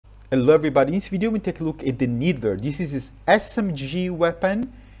Hello everybody, in this video we take a look at the Needler. This is his SMG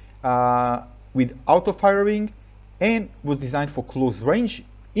weapon with auto firing and was designed for close range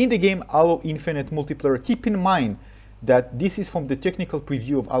in the game Halo Infinite multiplayer. Keep in mind that this is from the technical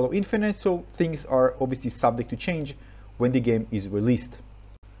preview of Halo Infinite, so things are obviously subject to change when the game is released.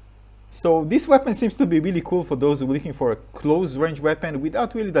 So this weapon seems to be really cool for those who are looking for a close range weapon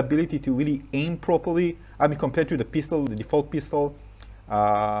without really the ability to really aim properly. I mean, compared to the pistol, the default pistol,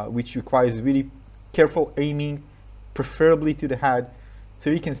 which requires really careful aiming, preferably to the head. So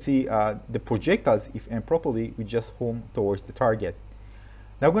you can see the projectiles, if aimed properly, we just home towards the target.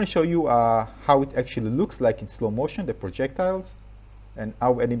 Now I'm going to show you how it actually looks like in slow motion, the projectiles, and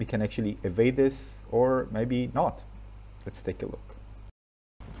how enemy can actually evade this, or maybe not. Let's take a look.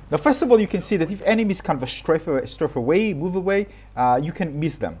 Now first of all, you can see that if enemies kind of strafe away, move away, you can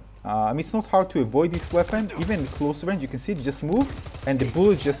miss them. I mean, it's not hard to avoid this weapon. Even in close range, you can see it just move and the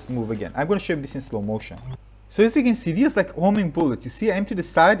bullets just move again. I'm going to show you this in slow motion. So as you can see, these like homing bullets. You see, I aim to the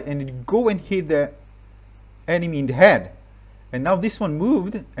side and it go and hit the enemy in the head. And now this one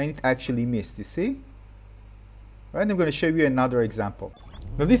moved and it actually missed, you see? Right, I'm going to show you another example.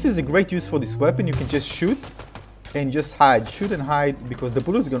 Now this is a great use for this weapon. You can just shoot and just hide. Shoot and hide because the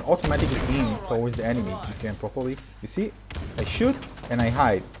bullet is going to automatically aim towards the enemy if you aim properly. You see, I shoot and I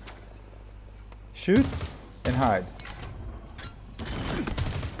hide. Shoot and hide.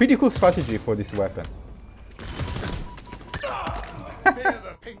 Pretty cool strategy for this weapon.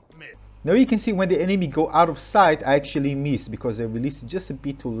 Now you can see when the enemy go out of sight, I actually missed because I released it just a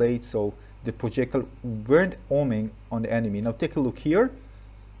bit too late, so the projectile weren't aiming on the enemy. Now take a look here.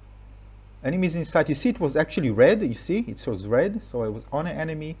 Enemies in sight. You see it was actually red. You see it shows red, so I was on an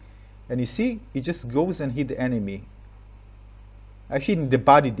enemy, and you see it just goes and hit the enemy. Actually in the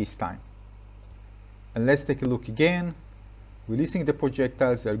body this time. And let's take a look again. Releasing the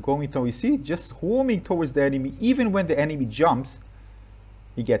projectiles, they're going to, you see, just homing towards the enemy. Even when the enemy jumps,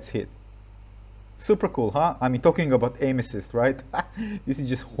 he gets hit. Super cool, huh? I mean, talking about aim assist, right? This is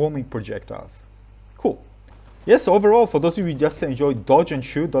just homing projectiles. Cool. Yes, overall, for those of you who just enjoy dodge and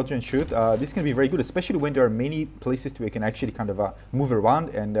shoot, this can be very good, especially when there are many places where you can actually kind of move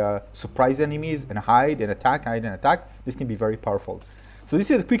around and surprise enemies and hide and attack, hide and attack. This can be very powerful. So this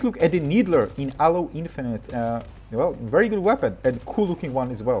is a quick look at the Needler in Halo Infinite. Well, very good weapon and cool looking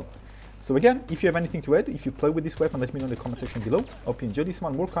one as well. So again, if you have anything to add, if you play with this weapon, let me know in the comment section below. Hope you enjoyed this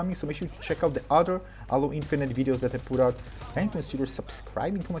one. More coming, so make sure to check out the other Halo Infinite videos that I put out. And consider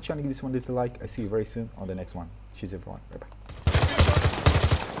subscribing to my channel, give this one a little like. I see you very soon on the next one. Cheers everyone. Bye-bye.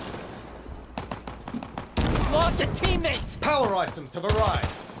 Lost a teammate! Power items have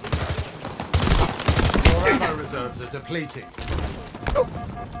arrived. Your ammo reserves are depleting.